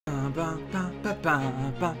Hey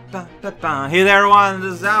there everyone,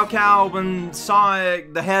 this is Alcal and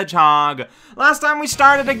Sonic the Hedgehog. Last time we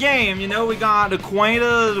started a game, you know, we got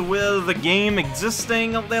acquainted with the game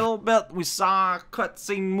existing a little bit. We saw a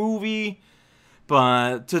cutscene movie.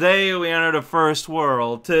 But today we enter the first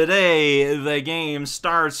world. Today the game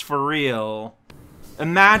starts for real.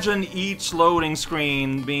 Imagine each loading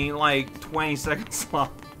screen being like 20 seconds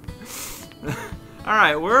long.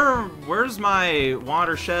 Alright, where's my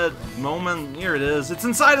watershed moment? Here it is. It's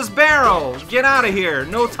inside this barrel! Get out of here!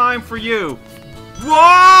 No time for you!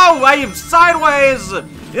 Whoa! I am sideways!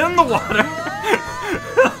 In the water!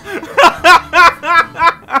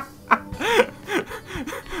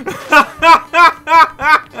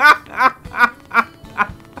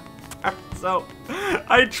 So,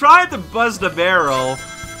 I tried to buzz the barrel,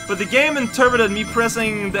 but the game interpreted me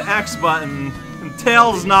pressing the X button. And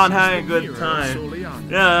Tails not having a good time.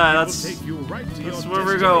 Yeah, that's where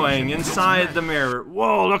we're going. Inside the mirror.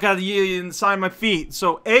 Whoa, look at you inside my feet.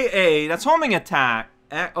 So AA, that's homing attack.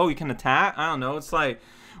 Oh, you can attack? I don't know. It's like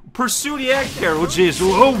pursue the egg carrot. Oh, jeez.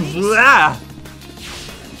 Whoa, blah.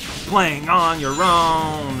 Playing on your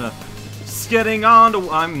own. Skidding on to.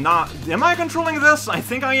 I'm not. Am I controlling this? I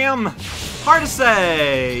think I am. Hard to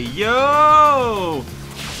say. Yo.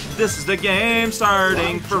 This is the game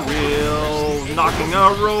starting for real. Knocking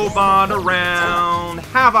a robot around.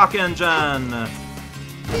 Havoc engine.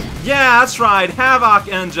 Yeah, that's right. Havoc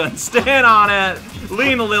engine. Stand on it.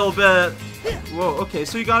 Lean a little bit. Whoa, okay,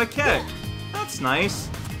 so you got a kick. That's nice.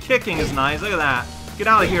 Kicking is nice. Look at that. Get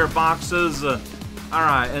out of here, boxes.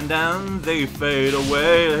 Alright, and then they fade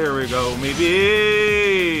away. Here we go,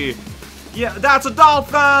 maybe. Yeah, that's a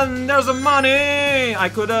dolphin! There's a money! I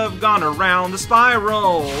could have gone around the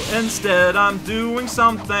spiral. Instead, I'm doing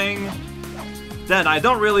something that I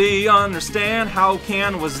don't really understand. How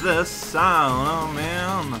was this? I don't know,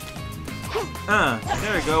 man.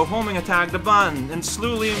 There we go. Homing attack the button and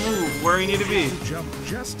slowly move where you need to be.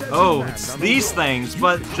 Oh, it's these things,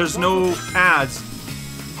 but there's no pads.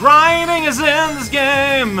 Grinding is in this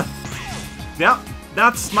game! Yep.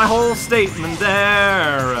 That's my whole statement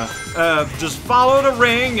there. Just follow the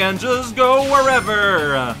ring and just go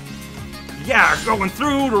wherever. Yeah, going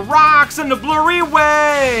through the rocks in the blurry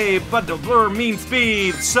way. But the blur means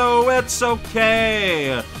speed, so it's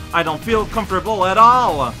okay. I don't feel comfortable at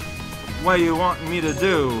all. What do you want me to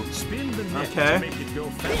do? Okay.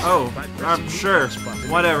 Oh, I'm sure.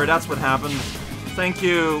 Whatever, that's what happened. Thank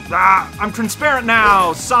you. Ah, I'm transparent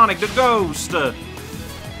now. Sonic the Ghost.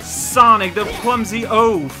 Sonic the clumsy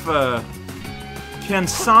oaf. Can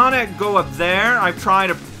Sonic go up there? I've tried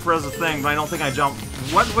to press a thing, but I don't think I jumped.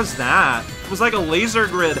 What was that? It was like a laser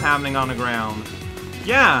grid happening on the ground.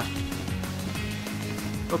 Yeah.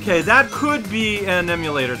 Okay, that could be an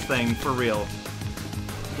emulator thing, for real.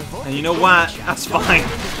 And you know what? That's fine.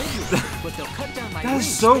 That is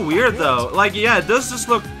so weird, though. Like, yeah, it does just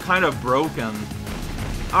look kind of broken.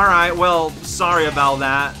 Alright, well, sorry about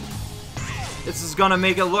that. This is gonna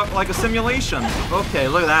make it look like a simulation. Okay,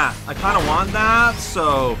 look at that. I kind of want that,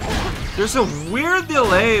 so there's a weird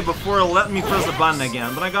delay before it let me press the button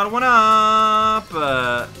again. But I got one up.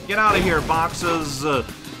 Get out of here, boxes.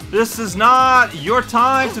 This is not your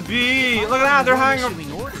time to be. Look at that. They're having a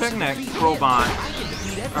picnic robot.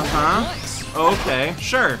 Okay,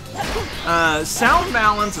 sure. Sound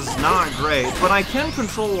balance is not great, but I can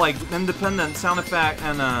control like independent sound effect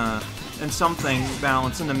and something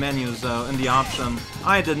balance in the menus, though, in the option.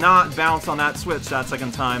 I did not bounce on that switch that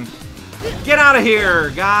second time. Get out of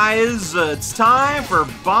here, guys! It's time for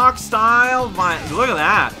box style. Look at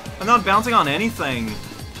that! I'm not bouncing on anything.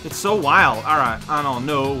 It's so wild. Alright, I don't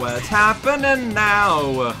know what's happening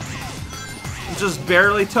now. I'm just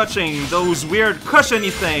barely touching those weird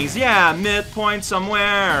cushiony things. Yeah, midpoint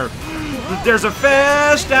somewhere. There's a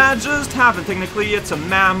fish that just happened. Technically, it's a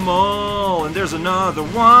mammal. And there's another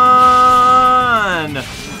one.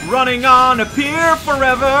 Running on a pier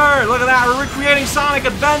forever. Look at that. We're recreating Sonic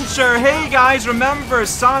Adventure. Hey, guys, remember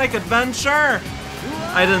Sonic Adventure?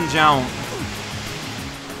 I didn't jump.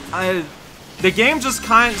 The game just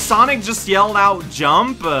Sonic just yelled out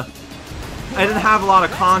jump. I didn't have a lot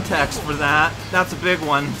of context for that. That's a big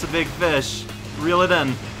one. It's a big fish. Reel it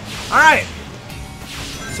in. Alright.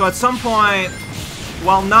 So at some point,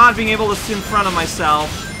 while not being able to see in front of myself...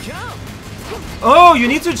 Oh, you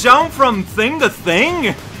need to jump from thing to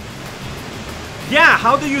thing? Yeah,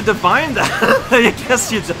 how do you define that? I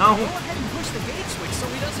guess you don't.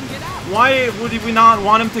 Why would we not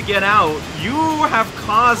want him to get out? You have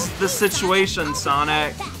caused the situation,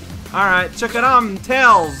 Sonic. Alright, check it out,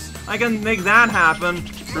 Tails. I can make that happen.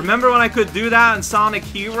 Remember when I could do that in Sonic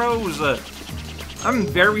Heroes? I'm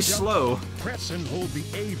very slow. Press and hold the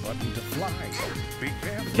A button to fly.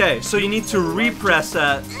 Okay, so you need to repress it,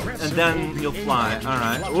 and then you'll fly.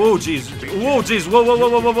 Alright. Oh, jeez. Whoa, jeez. Whoa, whoa, whoa,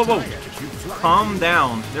 whoa, whoa, whoa, whoa. Calm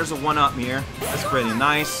down. There's a 1-up here. That's pretty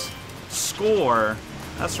nice. Score.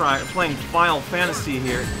 That's right. We're playing Final Fantasy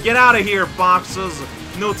here. Get out of here, boxes.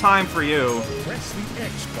 No time for you.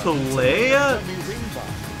 To lay it?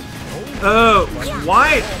 Oh,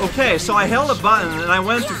 why? Okay, so I held a button, and I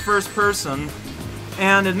went to first person.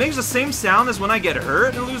 And it makes the same sound as when I get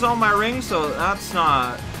hurt and lose all my rings, so that's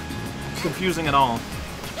not confusing at all.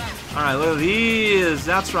 Alright, look at these.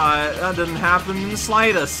 That's right. That didn't happen in the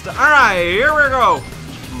slightest. Alright, here we go.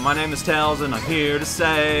 My name is Tails, and I'm here to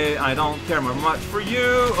say I don't care much for you.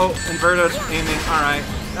 Oh, inverted aiming. Alright,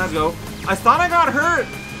 let's go. I thought I got hurt,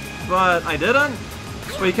 but I didn't.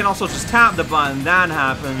 But you can also just tap the button. That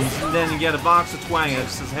happens. And then you get a box of twang that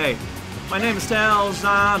says, hey, my name is Tails,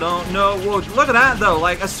 I don't know. Whoa, look at that though,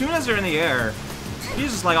 like as soon as you're in the air,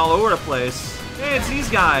 he's just like all over the place. Hey, it's these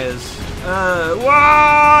guys.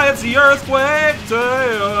 Whoa, it's the earthquake,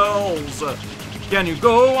 Tails. Can you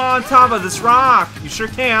go on top of this rock? You sure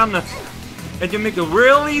can. And you make a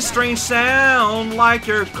really strange sound, like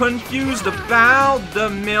you're confused about the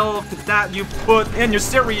milk that you put in your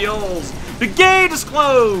cereals. The gate is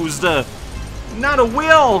closed. Not a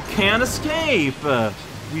will can escape.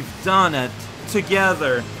 We've done it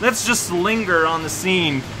together. Let's just linger on the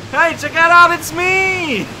scene. Hey, check it out, it's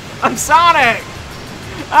me! I'm Sonic!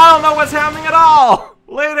 I don't know what's happening at all!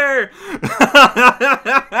 Later!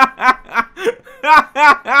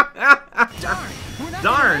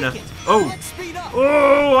 Darn! Oh!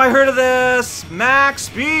 Oh, I heard of this! Max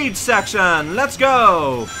speed section! Let's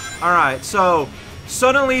go! Alright, so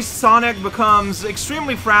suddenly Sonic becomes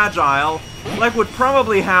extremely fragile, like would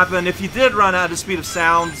probably happen if he did run out of speed of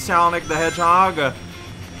sound, Sonic the Hedgehog.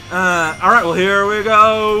 Alright, well here we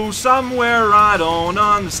go, somewhere I don't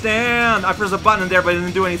understand. I pressed a button in there but it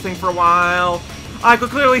didn't do anything for a while. I could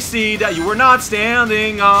clearly see that you were not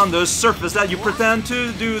standing on the surface that you pretend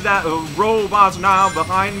to do that. Robots are now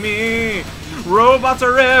behind me. Robots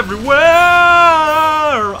are everywhere.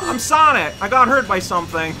 I'm Sonic. I got hurt by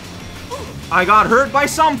something. I got hurt by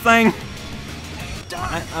something.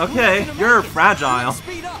 Okay, you're fragile.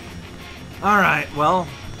 Alright, well.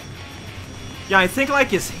 Yeah, I think like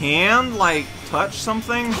his hand, like, touched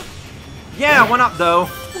something. Yeah, 1-up though.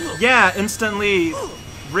 Yeah, instantly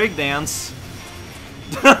rig dance.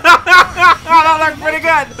 That looked pretty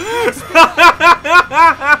good.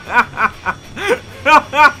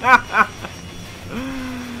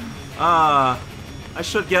 I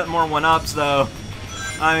should get more 1-ups though.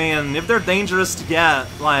 I mean, if they're dangerous to get,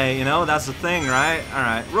 like, you know, that's the thing, right?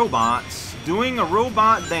 Alright, robots. Doing a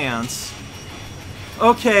robot dance.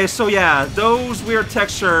 Okay, so yeah, those weird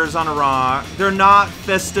textures on a rock, they're not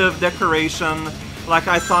festive decoration like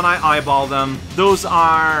I thought I eyeballed them. Those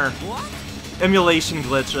are emulation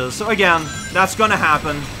glitches. So again, that's gonna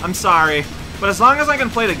happen. I'm sorry. But as long as I can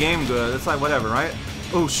play the game good, it's like whatever, right?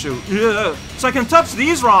 Oh shoot. Yeah. So I can touch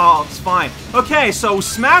these rocks, fine. Okay, so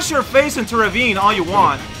smash your face into a ravine all you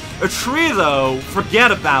want. A tree though,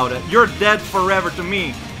 forget about it. You're dead forever to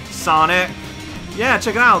me, Sonic. Yeah,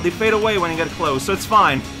 check it out. They fade away when you get close, so it's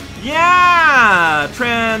fine. Yeah!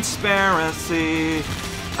 Transparency.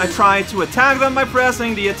 I tried to attack them by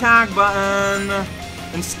pressing the attack button.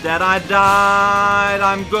 Instead I died.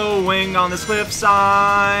 I'm going on this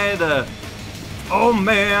cliffside. Oh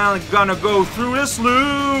man, I'm gonna go through this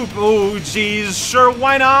loop. Oh geez, sure,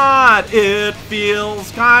 why not? It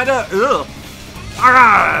feels kinda, ugh.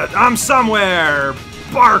 Alright, I'm somewhere.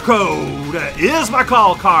 Barcode is my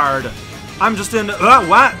call card. I'm just in,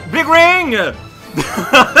 what? Big ring!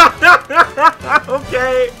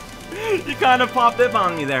 Okay. You kind of popped up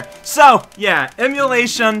on me there. So, yeah,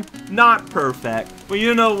 emulation, not perfect. But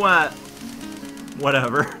you know what?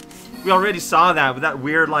 Whatever. We already saw that with that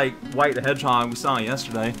weird, like, white hedgehog we saw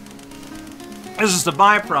yesterday. It's just a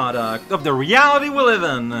byproduct of the reality we live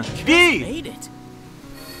in. Made it.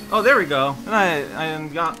 Oh, there we go. And I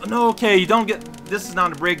got... No, okay, you don't get... This is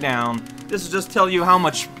not a breakdown. This is just tell you how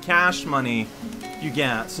much cash money you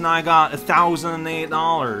get. So now I got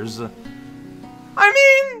 $1,008. I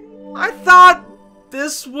mean, I thought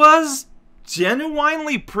this was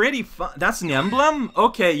genuinely pretty fun. That's an emblem?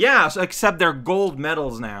 Okay, yeah, so except they're gold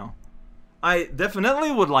medals now. I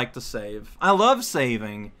definitely would like to save. I love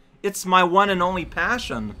saving. It's my one and only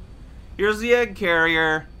passion. Here's the egg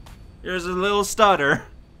carrier. Here's a little stutter.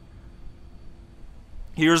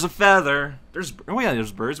 Here's a feather. Oh yeah,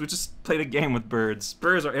 there's birds. We just played a game with birds.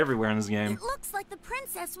 Birds are everywhere in this game. It looks like the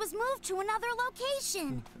princess was moved to another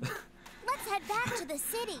location. Let's head back to the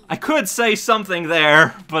city. I could say something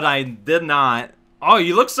there, but I did not. Oh,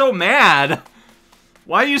 you look so mad.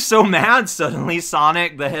 Why are you so mad suddenly,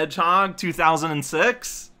 Sonic the Hedgehog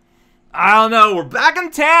 2006? I don't know, we're back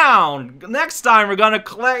in town! Next time we're gonna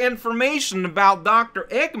collect information about Dr.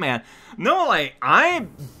 Eggman. No, like, I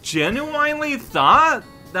genuinely thought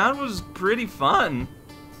that was pretty fun.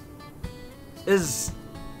 Is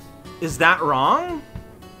that wrong?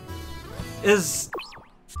 Is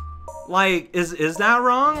that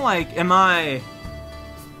wrong? Like, am I...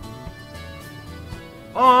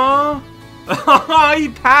 Aww. He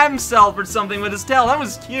pat himself or something with his tail. That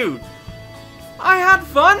was cute. I had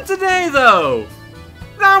fun today, though.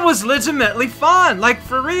 That was legitimately fun. Like,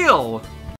 for real.